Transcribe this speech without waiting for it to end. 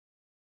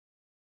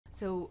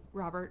So,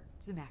 Robert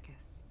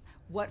Zemeckis,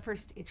 what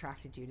first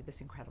attracted you to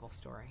this incredible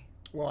story?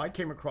 Well, I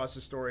came across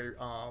the story.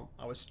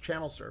 I was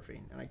channel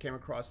surfing, and I came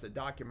across the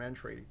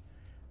documentary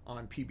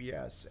on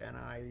PBS, and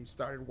I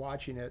started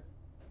watching it.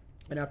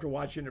 And after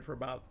watching it for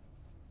about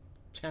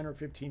 10 or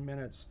 15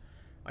 minutes,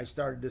 I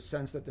started to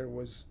sense that there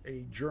was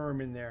a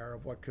germ in there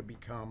of what could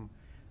become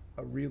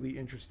a really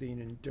interesting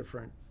and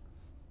different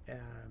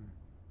um,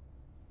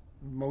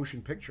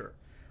 motion picture.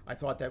 I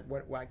thought that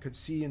what I could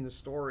see in the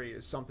story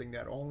is something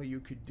that only you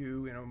could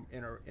do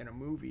in a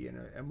movie, and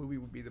a movie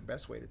would be the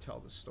best way to tell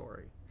the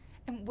story.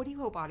 And what do you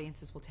hope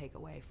audiences will take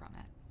away from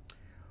it?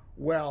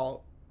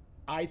 Well,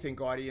 I think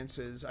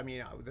audiences, I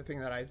mean, the thing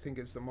that I think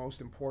is the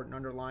most important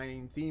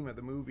underlying theme of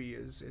the movie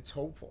is it's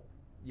hopeful,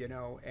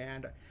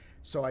 and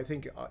so I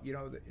think,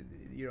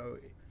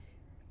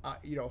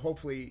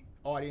 hopefully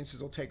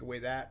audiences will take away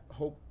that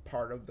hope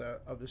part of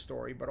the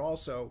story, but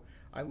also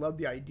I love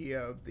the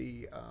idea of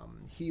the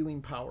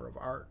healing power of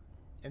art,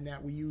 and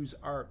that we use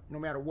art no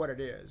matter what it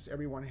is. I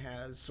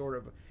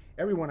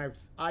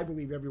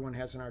believe everyone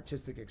has an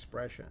artistic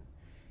expression,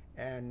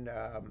 and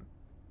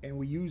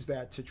we use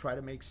that to try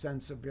to make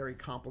sense of very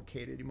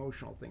complicated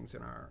emotional things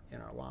in our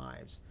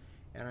lives,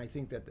 and I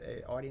think that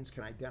the audience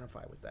can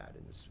identify with that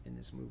in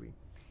this movie.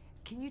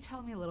 Can you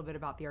tell me a little bit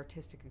about the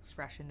artistic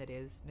expression that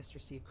is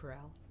Mr. Steve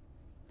Carell?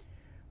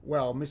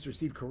 Well, Mr.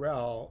 Steve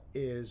Carell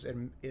is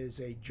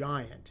a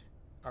giant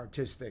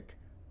artistic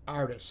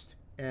artist,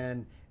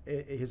 and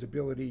his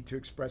ability to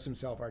express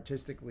himself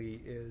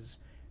artistically is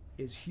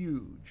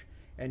huge.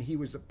 And he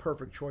was the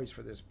perfect choice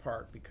for this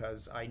part,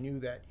 because I knew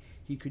that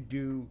he could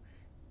do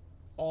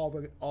all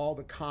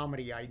the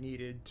comedy I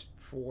needed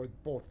for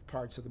both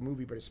parts of the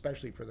movie, but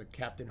especially for the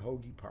Captain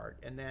Hoagie part.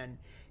 And then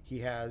he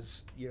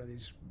has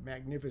this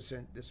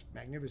magnificent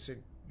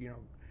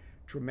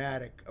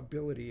dramatic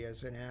ability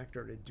as an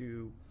actor to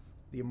do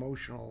the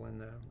emotional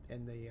and the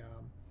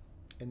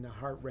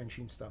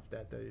heart-wrenching stuff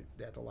that the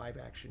live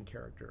action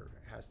character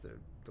has to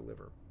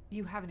deliver.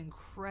 You have an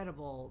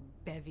incredible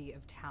bevy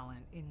of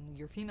talent in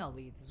your female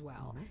leads as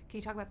well. Mm-hmm. Can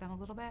you talk about them a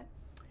little bit?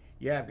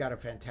 Yeah, I've got a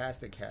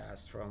fantastic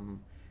cast,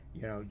 from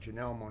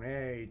Janelle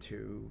Monáe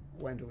to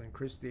Gwendolyn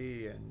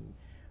Christie and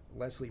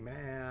Leslie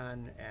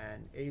Mann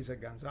and Eiza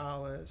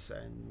Gonzalez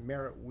and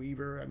Merritt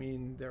Weaver. I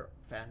mean, they're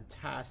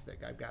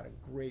fantastic. I've got a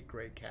great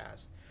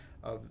cast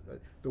of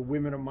the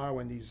women of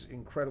Marwen, these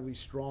incredibly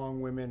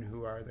strong women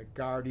who are the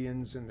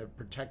guardians and the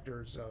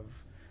protectors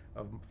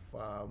of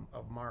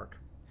Mark.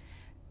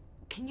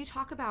 Can you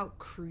talk about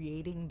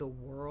creating the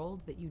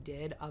world that you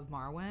did of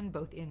Marwen,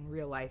 both in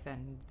real life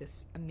and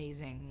this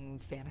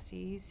amazing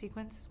fantasy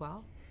sequence as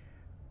well?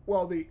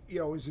 Well, it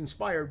was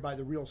inspired by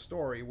the real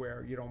story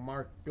where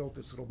Mark built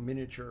this little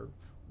miniature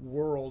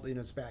world in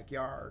his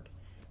backyard,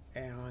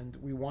 and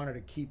we wanted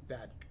to keep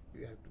that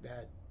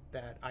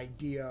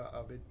idea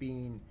of it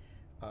being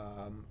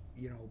kind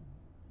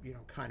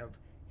of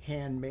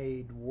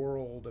handmade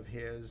world of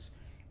his,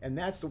 and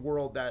that's the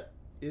world that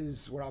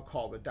is what I'll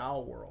call the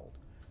doll world.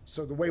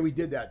 So the way we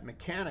did that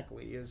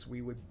mechanically is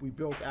we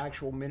built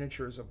actual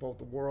miniatures of both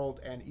the world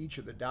and each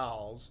of the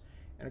dolls,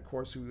 and of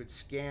course we would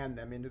scan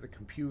them into the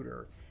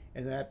computer,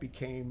 and that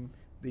became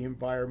the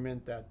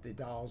environment that the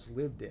dolls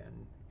lived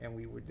in, and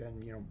we would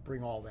then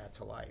bring all that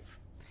to life.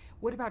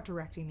 What about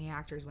directing the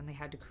actors when they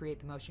had to create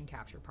the motion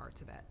capture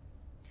parts of it?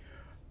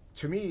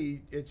 To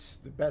me, it's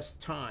the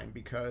best time,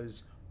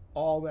 because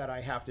all that I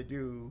have to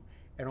do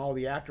and all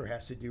the actor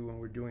has to do when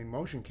we're doing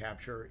motion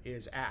capture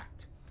is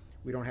act.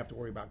 We don't have to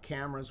worry about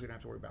cameras, we don't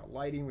have to worry about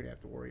lighting, we don't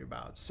have to worry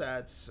about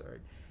sets.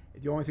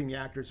 The only thing the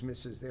actors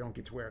miss is they don't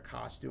get to wear a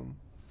costume.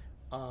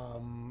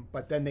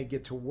 But then they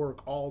get to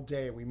work all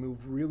day. We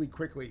move really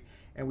quickly,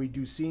 and we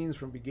do scenes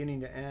from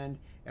beginning to end,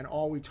 and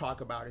all we talk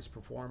about is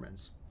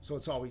performance. So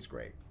it's always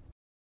great.